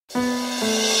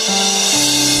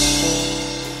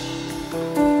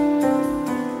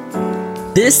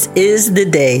This is the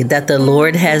day that the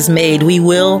Lord has made. We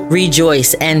will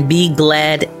rejoice and be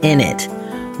glad in it.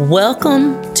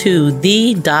 Welcome to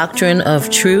the Doctrine of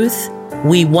Truth.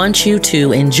 We want you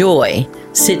to enjoy,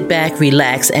 sit back,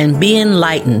 relax, and be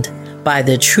enlightened by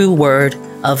the true word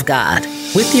of God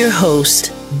with your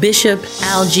host, Bishop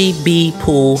Algie B.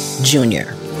 Poole,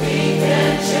 Jr.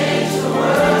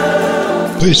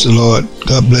 Praise the Lord.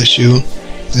 God bless you.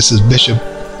 This is Bishop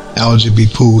Algie B.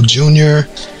 Poole, Jr.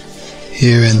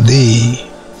 here in the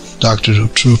Doctrine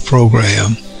of Truth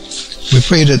program. We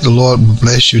pray that the Lord will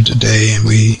bless you today, and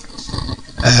we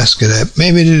ask that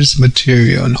maybe this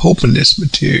material and hoping this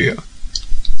material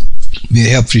may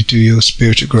help you to your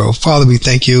spiritual growth. Father, we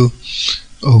thank you,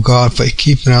 oh God, for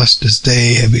keeping us this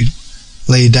day. Have we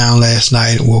laid down last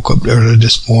night and woke up early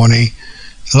this morning?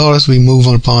 And Lord, as we move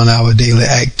on upon our daily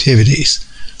activities,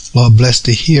 Lord, bless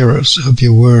the hearers of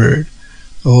your word.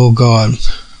 Oh God,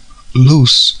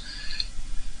 loose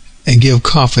and give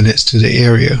confidence to the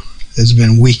area that's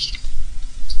been weak,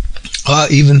 or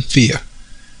even fear.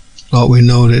 Lord, we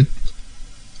know that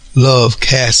love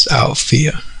casts out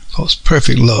fear, because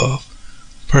perfect love,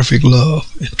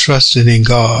 and trusting in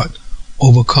God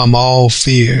overcome all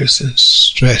fears and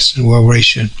stress and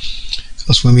worration.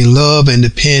 Because when we love and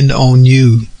depend on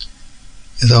you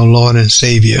as our Lord and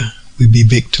Savior, we be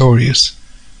victorious.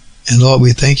 And Lord,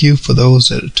 we thank you for those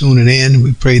that are tuning in.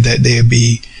 We pray that they'll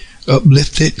be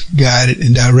uplifted, guided,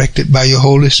 and directed by your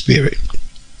Holy Spirit.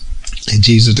 In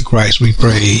Jesus the Christ we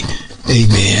pray.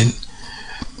 Amen.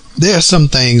 There are some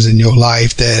things in your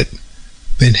life that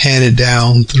have been handed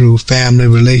down through family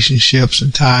relationships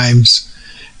and times.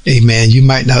 Amen. You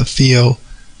might not feel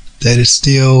that it's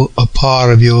still a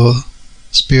part of your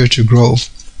spiritual growth,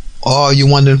 or you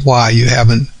wonder why you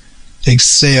haven't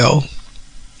excelled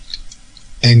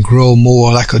and grow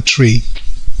more like a tree.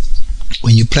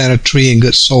 When you plant a tree in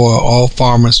good soil, all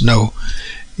farmers know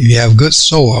if you have good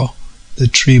soil, the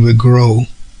tree will grow,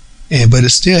 but it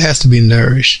still has to be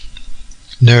nourished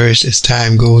as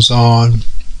time goes on.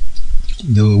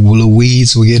 The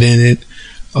weeds will get in it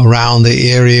around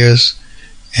the areas,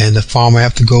 and the farmer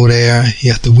have to go there. He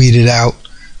has to weed it out,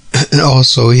 and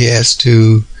also he has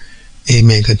to,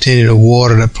 continue to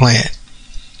water the plant.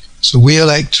 So we are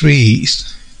like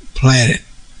trees planted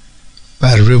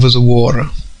by the rivers of water.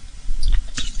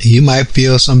 You might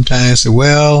feel sometimes,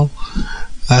 well,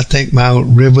 I think my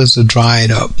rivers are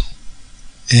drying up,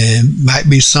 and might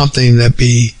be something that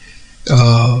be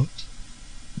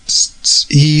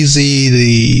easy,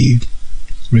 the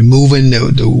removing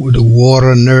the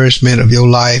water nourishment of your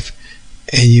life,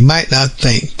 and you might not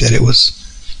think that it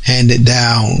was handed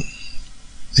down,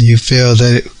 and you feel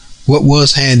that what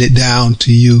was handed down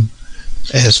to you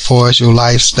as far as your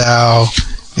lifestyle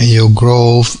and your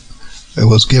growth, it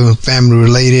was given family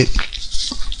related,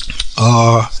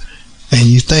 and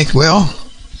you think, well,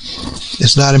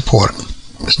 it's not important.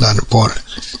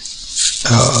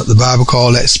 The Bible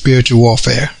calls that spiritual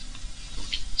warfare.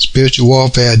 Spiritual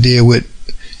warfare deal with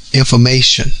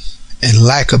information and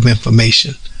lack of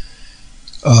information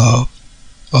of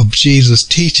Jesus'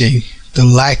 teaching, the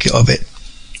lack of it.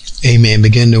 Amen.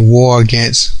 Begin to war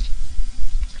against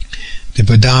the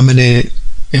predominant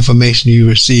information you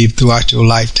received throughout your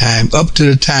lifetime, up to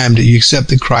the time that you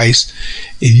accepted Christ.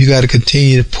 If you got to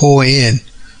continue to pour in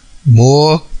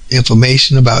more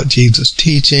information about Jesus'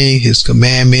 teaching, his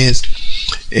commandments,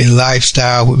 and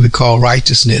lifestyle, what we call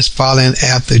righteousness, following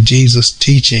after Jesus'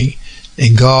 teaching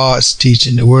and God's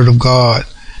teaching, the Word of God.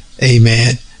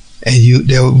 Amen. And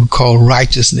that what we call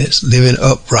righteousness, living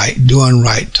upright, doing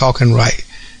right, talking right,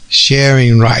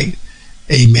 sharing right.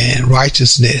 Amen.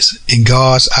 Righteousness in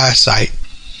God's eyesight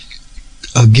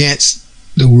against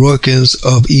the workings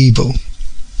of evil,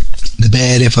 the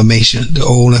bad information, the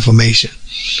old information.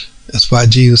 That's why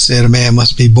Jesus said a man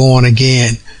must be born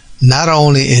again, not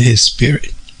only in his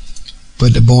spirit,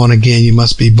 but the born again, you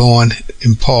must be born,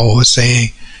 and Paul was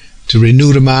saying, to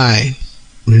renew the mind.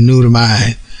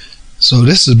 So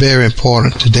this is very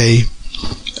important today.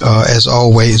 As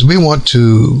always, we want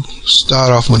to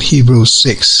start off with Hebrews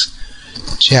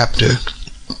 6 chapter.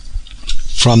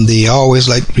 From I always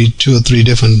like to read 2 or 3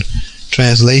 different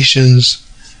translations.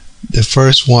 The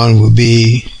first one will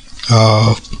be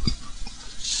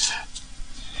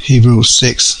Hebrews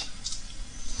 6.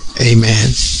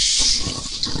 Amen.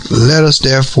 Let us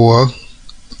therefore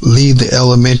leave the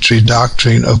elementary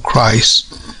doctrine of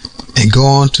Christ and go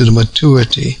on to the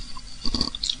maturity,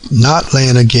 not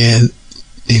laying again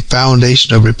a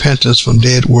foundation of repentance from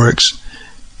dead works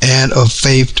and of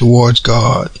faith towards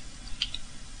God,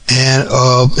 and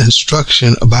of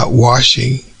instruction about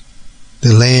washing,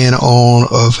 the laying on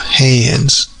of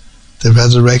hands, the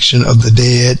resurrection of the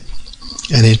dead,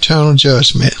 and eternal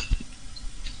judgment.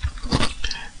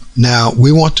 Now,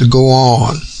 we want to go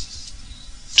on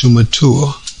to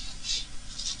mature.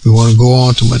 We want to go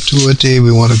on to maturity.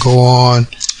 We want to go on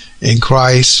in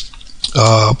Christ.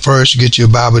 First, get your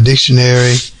Bible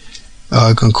dictionary,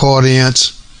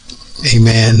 concordance,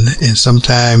 amen. And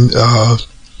sometime,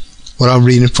 what I'm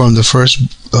reading from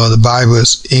the Bible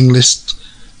is English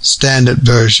Standard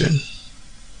Version.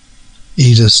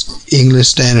 Either English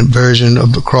Standard Version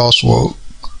of the Crossway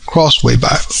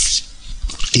Bible.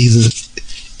 Either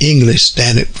English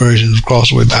Standard Version of the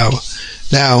Crossway Bible.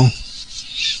 Now,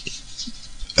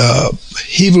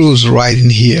 Hebrews writing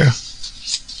here,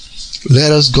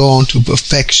 let us go on to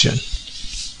perfection.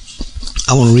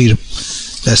 I want to read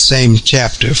that same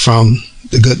chapter from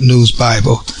the Good News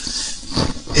Bible.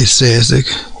 It says,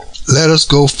 let us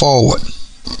go forward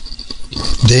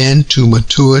then to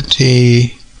mature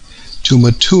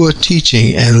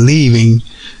teaching and leaving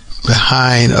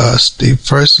behind us the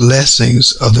first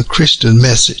lessons of the Christian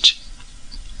message.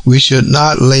 We should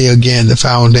not lay again the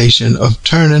foundation of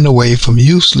turning away from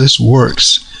useless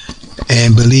works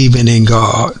and believing in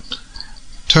God.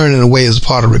 Turning away is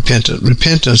part of repentance.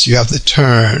 Repentance, you have to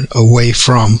turn away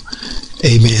from,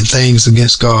 amen, things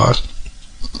against God.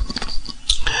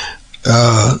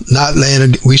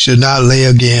 We should not lay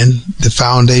again the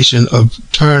foundation of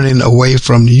turning away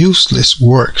from useless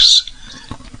works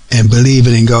and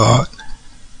believing in God,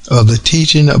 of the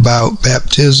teaching about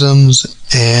baptisms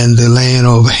and the laying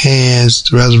of hands,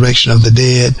 the resurrection of the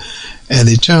dead, and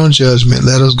eternal judgment.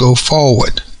 Let us go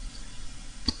forward.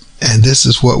 And this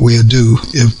is what we'll do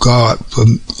if God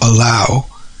will allow.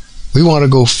 We want to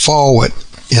go forward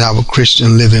in our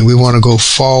Christian living. We want to go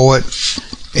forward,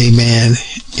 amen,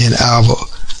 in our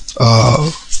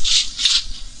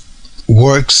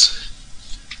works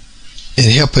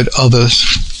and helping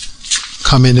others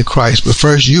come into Christ. But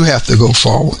first, you have to go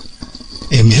forward.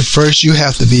 Amen. First, you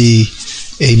have to be,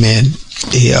 amen,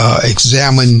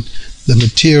 examine the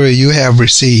material you have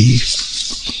received.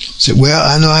 Say, well,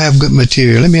 I know I have good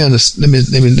material. Let me give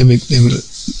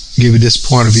you this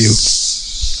point of view.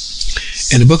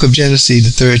 In the book of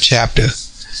Genesis, the 3rd chapter,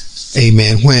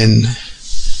 amen, when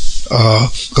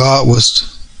God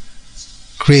was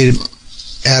created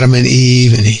Adam and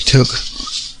Eve, and he took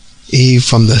Eve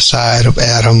from the side of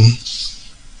Adam,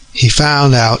 he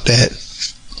found out that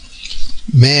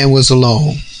man was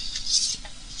alone.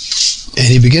 And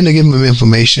he began to give him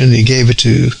information. He gave it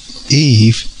to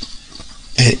Eve.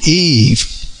 And Eve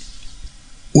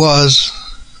was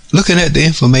looking at the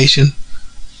information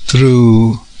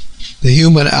through the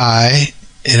human eye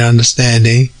and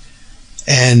understanding.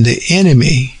 And the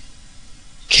enemy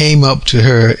came up to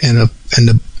her in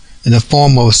the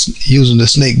form of using the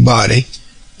snake body.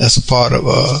 That's a part of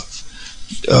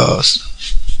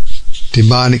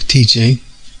demonic teaching.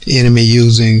 The enemy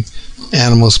using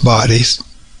animals' bodies.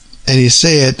 And he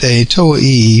said that he told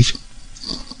Eve,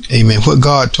 amen, what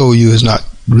God told you is not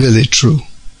really true.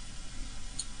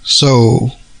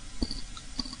 So,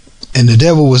 and the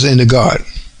devil was in the garden.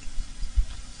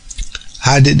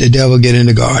 How did the devil get in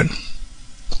the garden?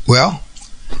 Well,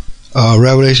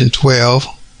 Revelation 12,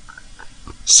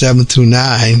 7 through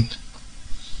 9,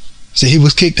 so he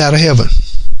was kicked out of heaven.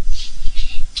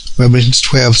 Revelation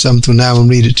 12, 7 through 9, I'll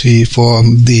read it to you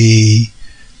from the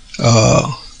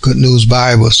Good News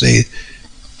Bible. Say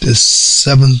the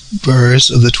 7th verse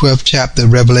of the 12th chapter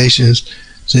of Revelations.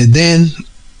 Say, then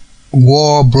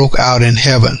war broke out in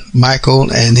heaven.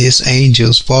 Michael and his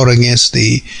angels fought against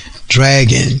the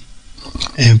dragon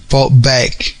and fought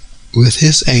back with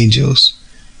his angels,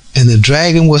 and the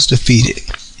dragon was defeated,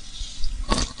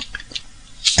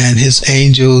 and his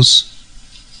angels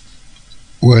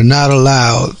were not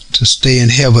allowed to stay in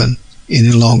heaven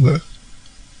any longer.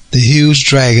 The huge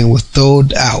dragon was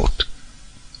thrown out,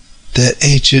 that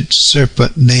ancient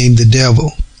serpent named the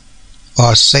devil,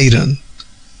 or Satan,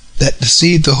 that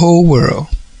deceived the whole world.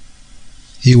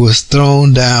 He was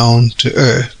thrown down to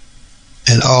earth,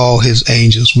 and all his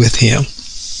angels with him.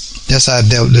 That's how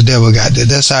the devil got there.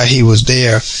 That's how he was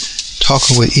there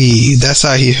talking with Eve. That's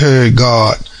how he heard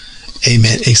God,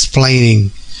 amen,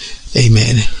 explaining,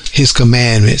 amen, his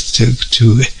commandments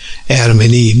to Adam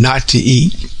and Eve not to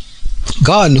eat.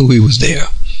 God knew he was there.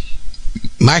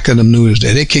 Michael and them knew he was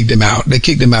there. They kicked him out. They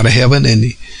kicked him out of heaven, and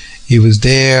he was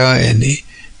there, and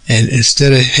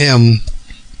instead of him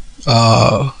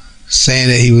saying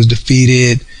that he was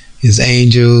defeated, his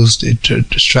angels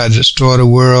tried to destroy the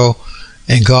world,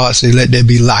 and God said, let there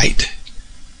be light.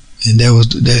 And there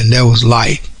was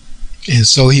light. And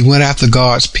so he went after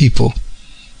God's people,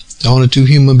 the only two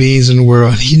human beings in the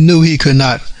world. He knew he could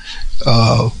not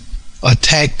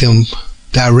attack them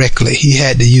directly. He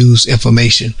had to use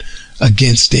information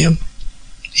against them.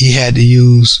 He had to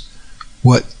use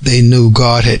what they knew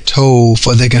God had told,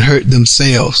 for they can hurt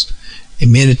themselves.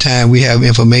 And many times we have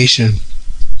information,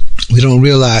 we don't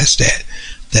realize that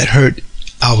hurt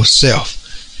ourselves.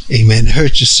 Amen.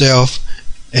 Hurt yourself,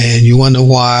 and you wonder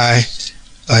why.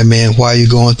 Amen. Why you're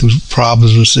going through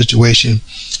problems or situation,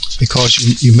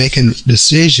 because you're making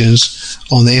decisions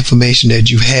on the information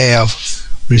that you have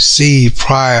received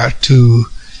prior to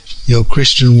your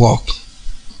Christian walk.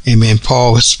 Amen.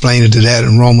 Paul explained to that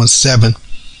in Romans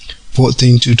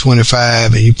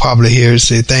 7:14-25, and you probably hear it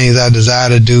say, things I desire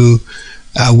to do,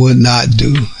 I would not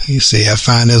do. You see, I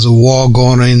find there's a war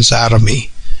going on inside of me.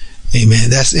 Amen.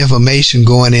 That's information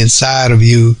going inside of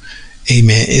you.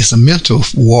 Amen. It's a mental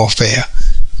warfare.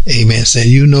 Amen.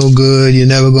 Saying you no good, you're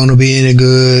never going to be any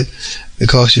good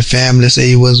because your family say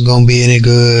you wasn't going to be any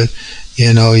good.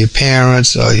 You know, your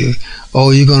parents, or you're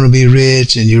going to be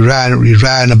rich, and you're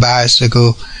riding a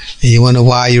bicycle, and you wonder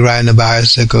why you're riding a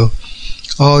bicycle.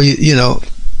 You know,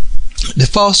 the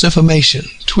false information,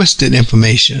 twisted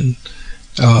information,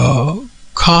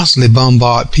 constantly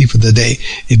bombard people today.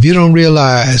 If you don't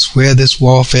realize where this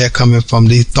warfare coming from,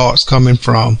 these thoughts coming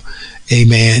from,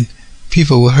 amen,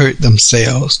 people will hurt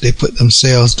themselves. They put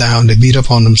themselves down. They beat up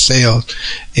on themselves,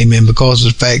 amen, because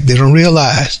of the fact they don't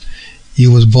realize you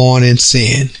was born in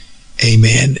sin,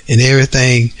 amen. And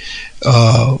everything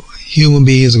human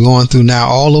beings are going through now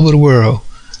all over the world,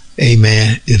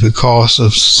 amen, is because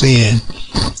of sin,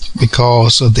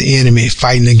 because of the enemy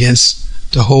fighting against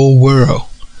the whole world.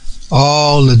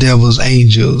 All the devil's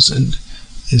angels and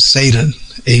Satan,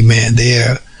 amen,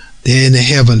 they're in the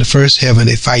heaven, the first heaven,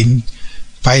 they're fighting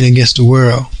against the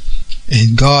world.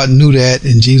 And God knew that,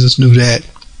 and Jesus knew that.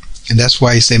 And that's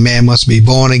why he said man must be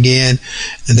born again.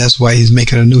 And that's why he's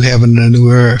making a new heaven and a new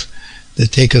earth to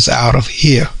take us out of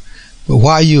here. But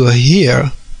while you are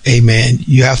here, amen,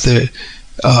 you have to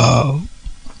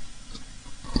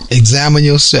examine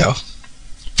yourself,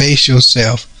 face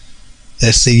yourself,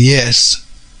 and say, yes,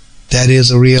 that is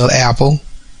a real apple.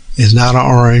 It's not an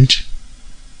orange.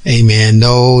 Amen.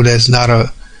 No, that's not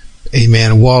a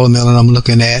watermelon I'm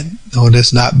looking at. No,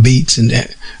 that's not beets and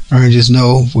oranges.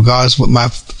 No, regardless what my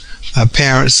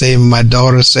parents say, my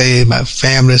daughter say, my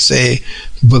family say,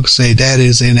 the book say, that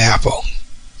is an apple.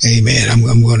 Amen. I'm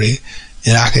going to,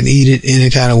 and I can eat it any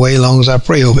kind of way as long as I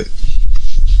pray over it.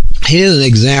 Here's an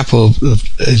example of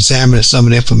examining some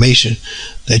of the information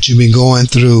that you've been going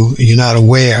through and you're not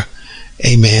aware.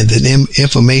 Amen. The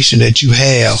information that you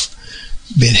have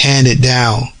been handed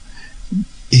down.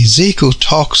 Ezekiel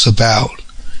talks about,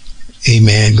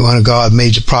 amen, one of God's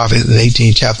major prophets in the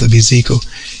 18th chapter of Ezekiel.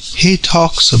 He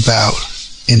talks about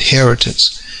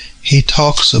inheritance. He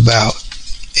talks about,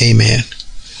 amen,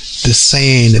 the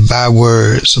saying, the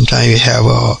byword. Sometimes you have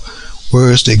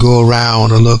words that go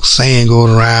around, a little saying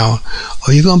going around.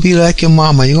 Oh, you're going to be like your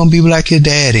mama. You're going to be like your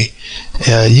daddy.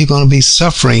 You're going to be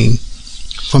suffering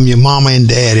from your mama and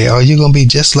daddy. Or you're going to be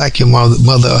just like your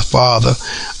mother or father.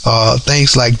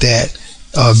 Things like that.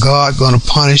 God going to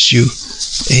punish you,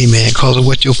 amen, because of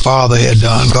what your father had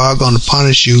done. God going to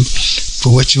punish you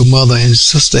for what your mother and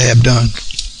sister have done.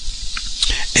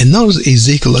 And notice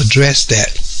Ezekiel addressed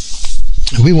that.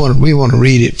 We want to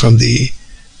read it from the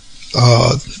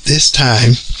this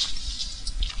time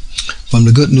from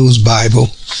the Good News Bible,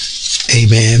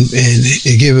 amen.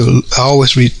 And I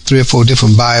always read 3 or 4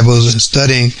 different Bibles, and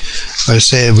studying, like I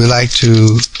said, we like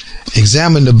to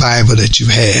examine the Bible that you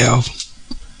have,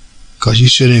 because you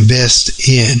should invest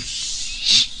in,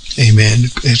 amen,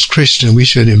 as Christian, we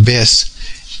should invest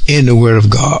in the Word of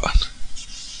God,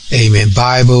 amen.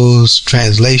 Bibles,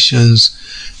 translations,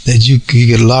 that you can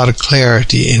get a lot of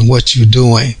clarity in what you're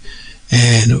doing.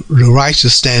 And the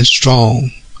righteous stand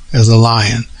strong as a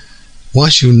lion.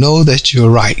 Once you know that you're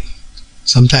right,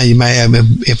 sometimes you might have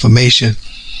information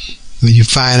when you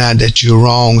find out that you're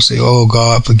wrong, say, oh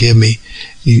God, forgive me.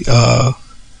 And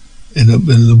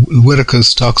the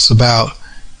Whitaker's talks about,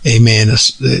 amen,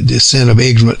 the sin of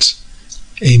ignorance,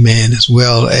 amen, as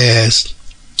well as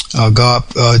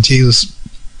Jesus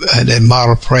had that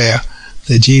model prayer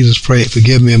that Jesus prayed,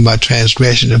 forgive me of my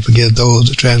transgression and forgive those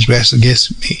that transgress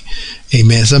against me,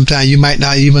 amen. Sometimes you might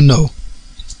not even know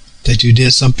that you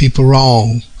did some people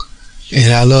wrong,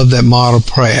 and I love that model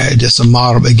prayer. It's just a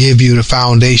model that gives you the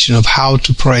foundation of how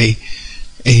to pray,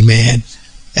 amen,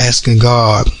 asking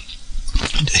God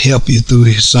to help you through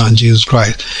his son Jesus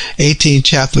Christ. 18th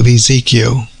chapter of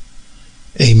Ezekiel,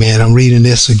 amen. I'm reading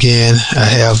this again.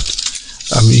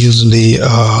 I'm using the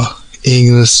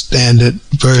English Standard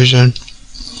Version,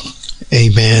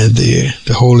 amen,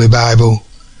 the Holy Bible,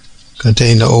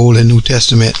 contain the Old and New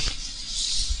Testament.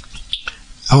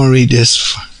 I want to read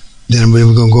this, then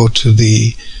we're going to go to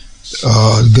the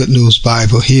Good News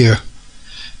Bible here,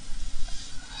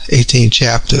 18th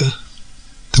chapter.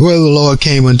 The word of the Lord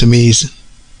came unto me.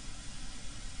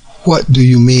 What do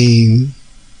you mean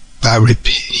by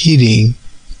repeating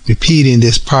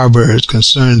this proverb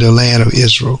concerning the land of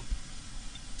Israel?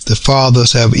 The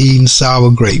fathers have eaten sour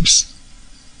grapes,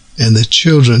 and the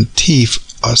children's teeth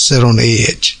are set on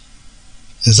edge.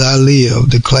 As I live,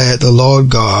 declared the Lord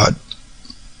God,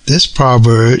 this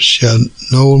proverb shall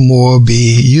no more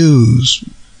be used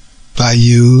by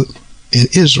you in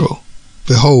Israel.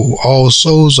 Behold, all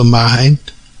souls are mine,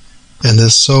 and the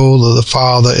soul of the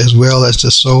Father as well as the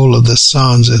soul of the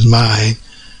sons is mine.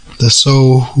 The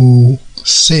soul who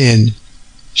sin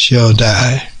shall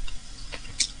die.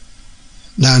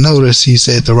 Now notice he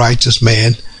said the righteous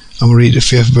man. I'm going to read the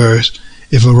 5th verse.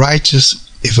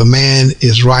 If a man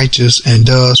is righteous and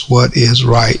does what is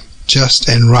right, just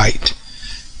and right.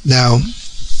 Now,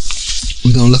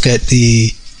 we're going to look at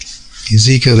the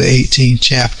Ezekiel, the 18th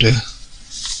chapter,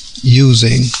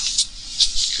 using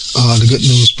the Good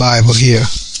News Bible here.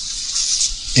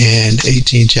 And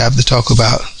 18th chapter talk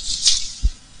about,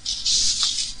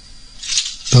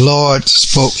 the Lord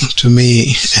spoke to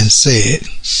me and said,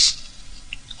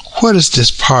 what is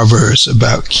this proverb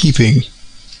about keep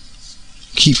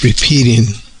repeating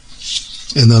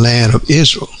in the land of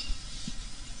Israel?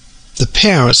 The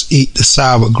parents eat the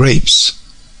sour grapes,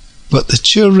 but the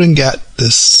children got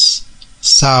this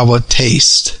sour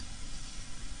taste.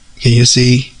 Can you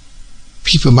see?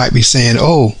 People might be saying,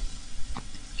 oh,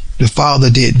 the father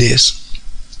did this,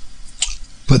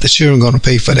 but the children are going to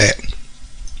pay for that.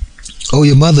 Oh,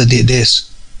 your mother did this,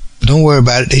 but don't worry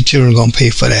about it, their children are going to pay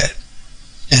for that.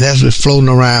 And that's been floating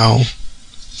around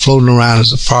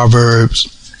as the proverbs,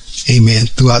 amen,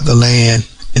 throughout the land.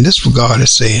 And this is what God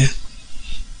is saying.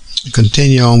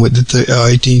 Continue on with the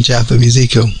 18th chapter of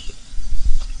Ezekiel.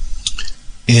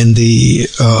 In the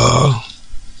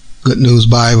Good News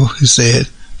Bible, he said,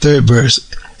 3rd verse,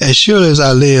 as surely as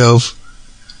I live,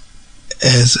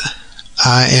 as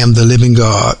I am the living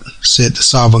God, said the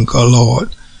sovereign Lord,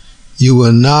 you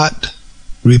will not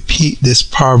repeat this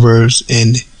proverbs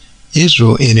in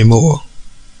Israel anymore.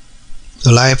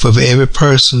 The life of every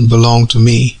person belongs to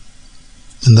me,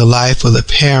 and the life of the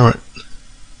parent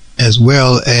as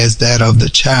well as that of the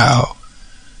child.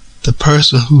 The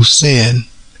person who sinned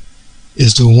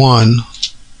is the one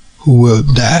who will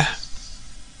die.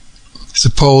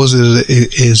 Suppose it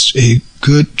is a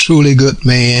good, truly good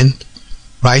man,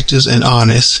 righteous and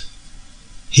honest.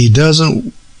 He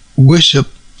doesn't worship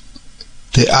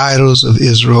the idols of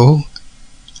Israel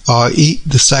or eat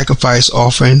the sacrifice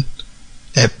offering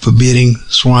at forbidden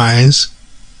shrines.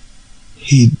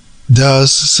 He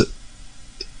doesn't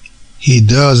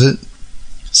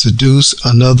seduce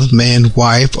another man's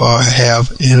wife or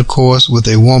have intercourse with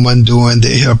a woman during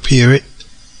her period.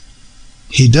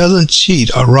 He doesn't cheat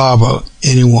or rob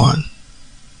anyone.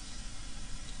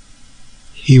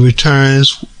 He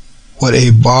returns what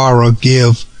a borrower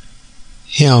gives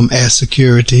him as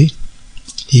security.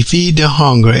 He feeds the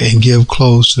hungry and gives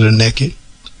clothes to the naked.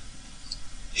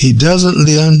 He doesn't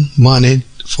lend money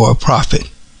for a profit.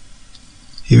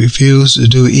 He refuses to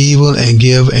do evil and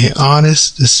give an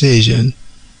honest decision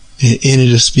in any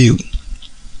dispute.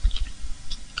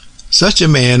 Such a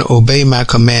man obey my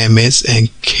commandments and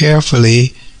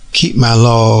carefully keep my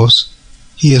laws.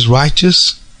 He is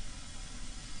righteous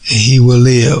and he will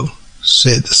live,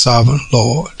 said the sovereign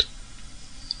Lord.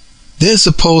 Then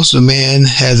suppose the man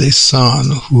has a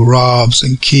son who robs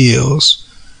and kills,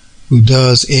 who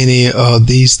does any of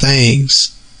these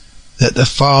things that the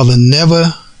father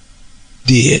never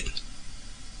did.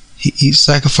 He eats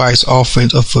sacrifice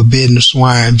offerings of forbidden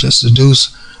swines and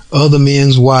seduce other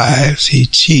men's wives. He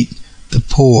cheats the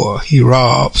poor. He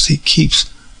robs. He keeps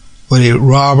what a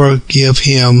robber give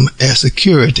him as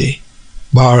security.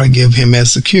 Borrower give him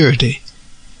as security.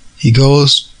 He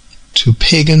goes to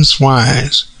pagan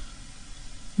shrines,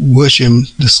 worship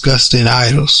disgusting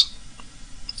idols,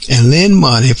 and lend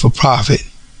money for profit.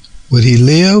 Would he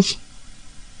live?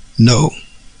 No,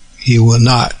 he will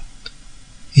not.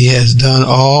 He has done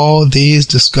all these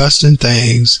disgusting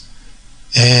things,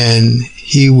 and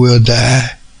he will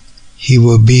die. He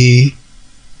will be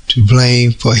to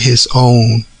blame for his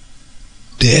own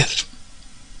death.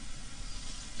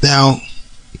 Now,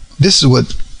 this is what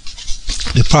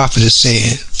the prophet is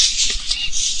saying.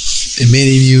 And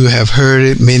many of you have heard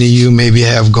it. Many of you maybe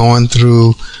have gone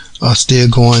through or still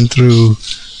going through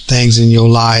things in your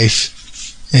life.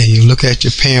 And you look at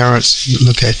your parents, you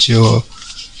look at your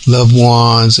loved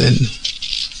ones, and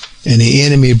And the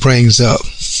enemy brings up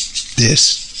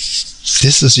this.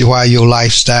 This is why your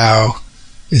lifestyle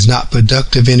is not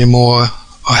productive anymore,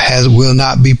 or will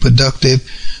not be productive,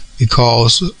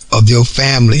 because of your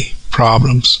family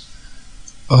problems,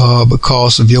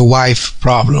 because of your wife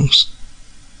problems.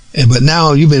 But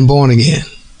now you've been born again.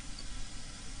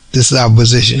 This is our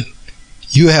position.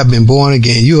 You have been born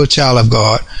again. You're a child of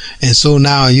God. And so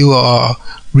now you are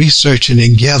researching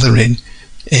and gathering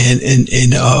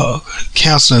and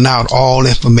canceling out all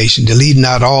information, deleting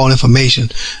out all information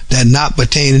that not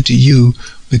pertaining to you,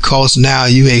 because now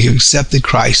you have accepted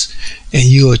Christ and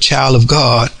you're a child of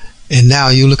God. And now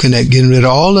you're looking at getting rid of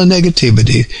all the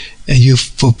negativity, and you're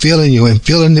filling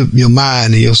your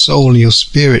mind and your soul and your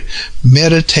spirit,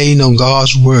 meditating on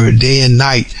God's word day and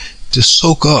night to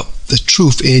soak up the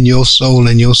truth in your soul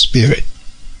and your spirit.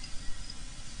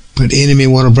 But the enemy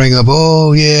want to bring up,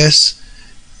 oh yes,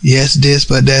 this,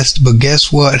 but that's, but guess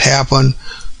what happened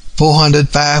 400,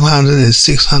 500, and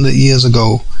 600 years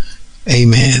ago?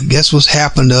 Amen. Guess what's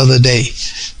happened the other day?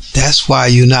 That's why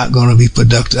you're not going to be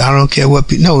productive. I don't care what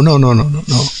people... No.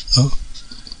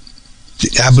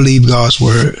 I believe God's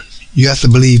word. You have to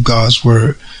believe God's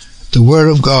word. The word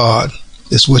of God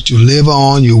is what you live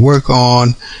on, you work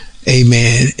on.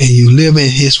 Amen. And you live in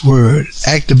his word.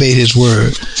 Activate his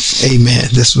word. Amen.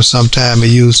 This was sometime I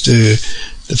used the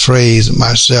phrase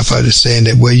myself, understand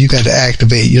that, well, you got to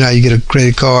activate. You know, you get a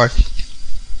credit card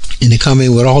and they come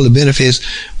in with all the benefits,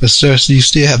 but sir, you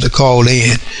still have to call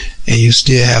in and you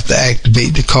still have to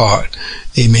activate the card.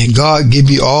 Amen. God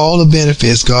give you all the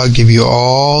benefits. God give you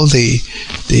all the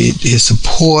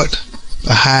support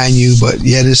behind you, but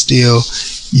yet it's still,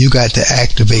 you got to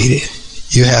activate it.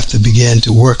 You have to begin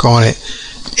to work on it.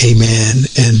 Amen.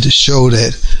 And to show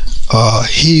that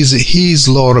he's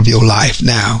Lord of your life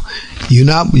now. You're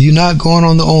not going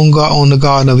on the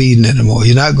Garden of Eden anymore.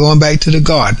 You're not going back to the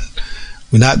garden.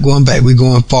 We're not going back. We're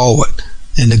going forward.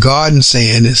 And the garden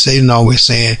saying, and Satan always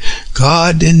saying,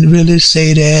 God didn't really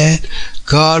say that.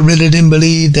 God really didn't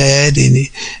believe that.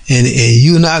 And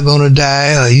you're not going to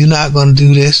die, or you're not going to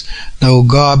do this. No,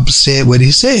 God said what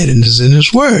he said, and it's in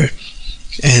his word.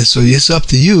 And so it's up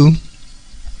to you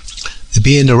to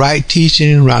be in the right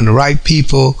teaching, around the right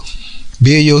people.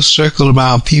 Build your circle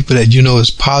around people that you know is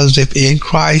positive in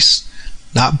Christ,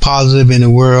 not positive in the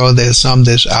world. There's some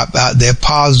that's out there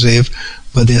positive,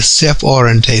 but they're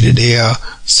self-orientated. They are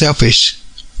selfish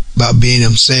about being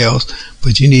themselves.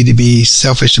 But you need to be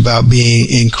selfish about being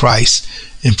in Christ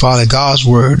and follow God's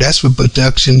word. That's where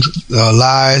production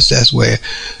lies. That's where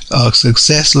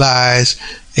success lies.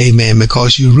 Amen.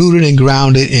 Because you're rooted and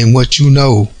grounded in what you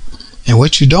know. And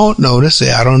what you don't know, they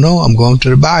say, I don't know. I'm going to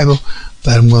the Bible,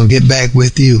 but I'm going to get back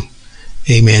with you.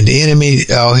 Amen. The enemy,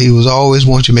 he was always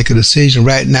want you to make a decision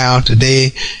right now,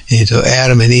 today, and to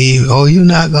Adam and Eve. Oh, you're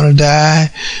not going to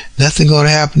die. Nothing going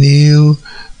to happen to you.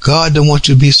 God don't want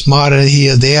you to be smarter than he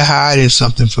is. They're hiding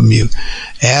something from you.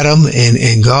 Adam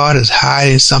and God is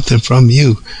hiding something from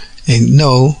you. And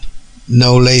no,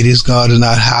 ladies, God is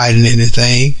not hiding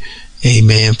anything.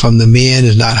 Amen. From the men,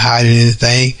 is not hiding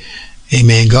anything.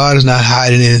 Amen. God is not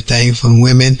hiding anything from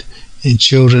women and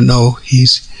children. No,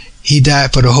 he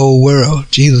died for the whole world.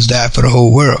 Jesus died for the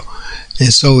whole world.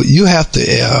 And so you have to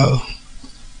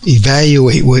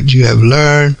evaluate what you have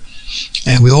learned.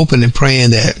 And we're hoping and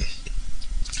praying that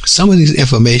some of this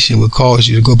information will cause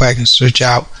you to go back and search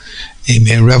out,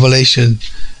 amen, Revelation,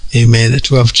 amen, the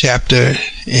 12th chapter,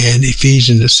 and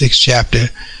Ephesians, the 6th chapter,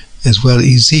 as well as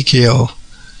Ezekiel,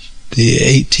 the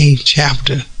 18th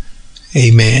chapter.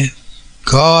 Amen.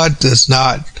 God does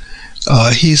not,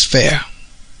 he's fair.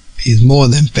 He's more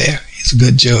than fair. He's a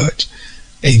good judge.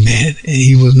 Amen. And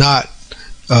he will not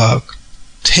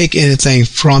take anything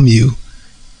from you.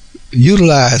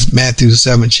 Utilize Matthew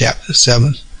 7th chapter,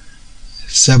 7th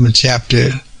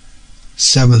chapter,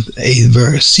 7th, 8th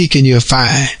verse. Seek and you'll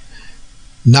find.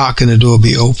 Knock and the door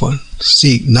be open.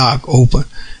 Seek, knock, open.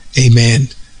 Amen.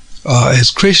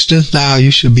 As Christians now,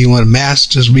 you should be one of the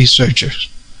masters researchers.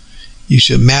 You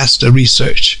should master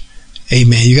research.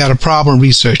 Amen. You got a problem,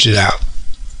 research it out.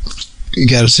 You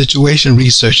got a situation,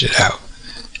 research it out.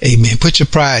 Amen. Put your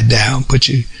pride down. Put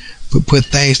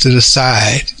things to the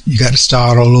side. You got to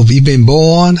start all over. You've been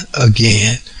born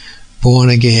again,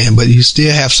 but you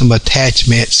still have some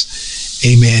attachments,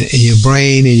 amen, in your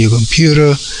brain, in your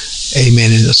computer,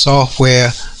 amen, in the software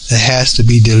that has to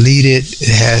be deleted. It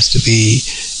has to be,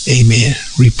 amen,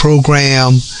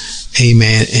 reprogrammed,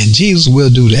 amen. And Jesus will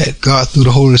do that. God, through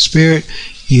the Holy Spirit,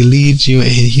 he leads you and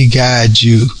he guides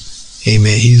you.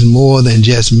 Amen. He's more than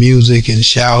just music and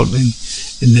shouting.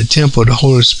 In the temple, the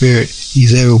Holy Spirit,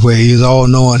 he's everywhere. He's all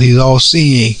knowing. He's all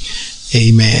seeing.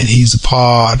 Amen. He's a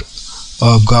part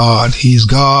of God. He's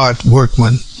God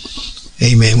workman.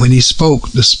 Amen. When he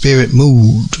spoke, the Spirit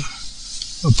moved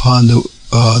upon the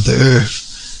earth.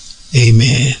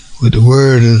 Amen. With the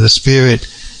Word and the Spirit,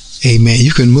 amen,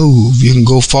 you can move. You can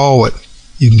go forward.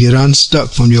 You can get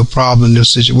unstuck from your problem, your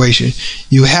situation.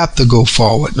 You have to go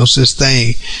forward. No such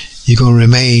thing. You're going to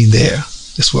remain there.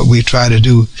 That's what we try to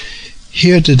do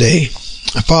here today.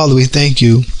 Father, we thank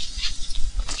you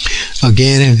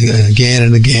again and again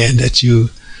and again that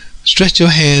you stretch your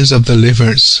hands of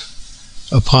deliverance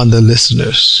upon the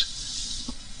listeners.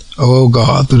 Oh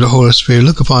God, through the Holy Spirit,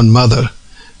 look upon Mother,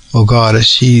 oh God, as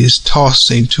she is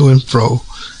tossing to and fro,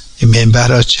 amen, about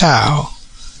her child,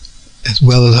 as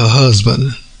well as her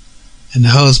husband, and the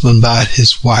husband about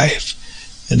his wife,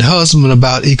 and the husband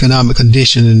about economic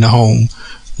condition in the home.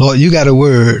 Lord, you got a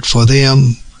word for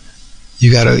them.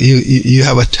 You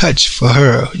have a touch for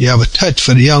her. You have a touch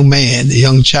for the young man, the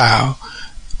young child.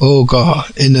 Oh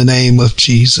God, in the name of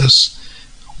Jesus,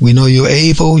 we know you're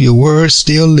able. Your word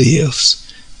still lives.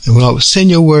 And Lord, send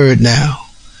your word now.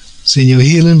 Send your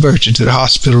healing virtue to the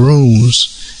hospital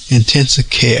rooms,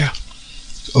 intensive care.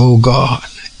 Oh God,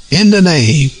 in the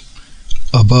name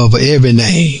above every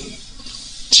name,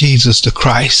 Jesus the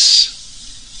Christ,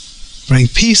 bring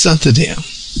peace unto them.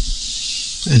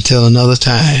 Until another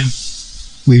time,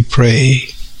 we pray.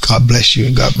 God bless you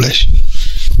and God bless you.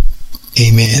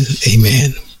 Amen.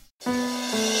 Amen.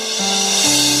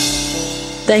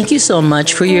 Thank you so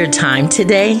much for your time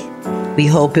today. We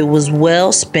hope it was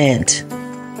well spent.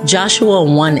 Joshua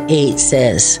 1:8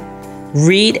 says,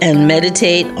 "Read and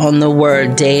meditate on the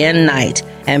word day and night,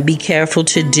 and be careful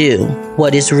to do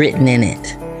what is written in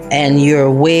it, and your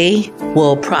way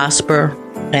will prosper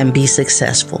and be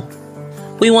successful."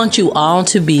 We want you all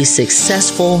to be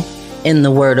successful in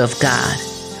the Word of God.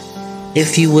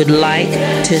 If you would like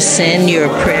to send your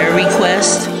prayer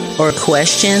requests or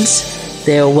questions,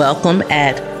 they're welcome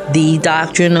at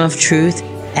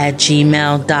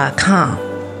thedoctrineoftruth@gmail.com.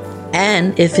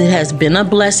 And if it has been a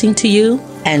blessing to you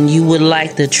and you would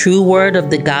like the true word of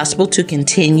the gospel to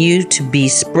continue to be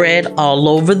spread all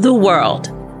over the world,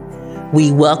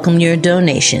 we welcome your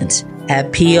donations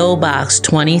at P.O. Box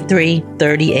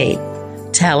 2338,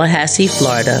 Tallahassee,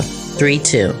 Florida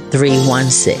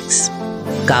 32316.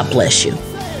 God bless you.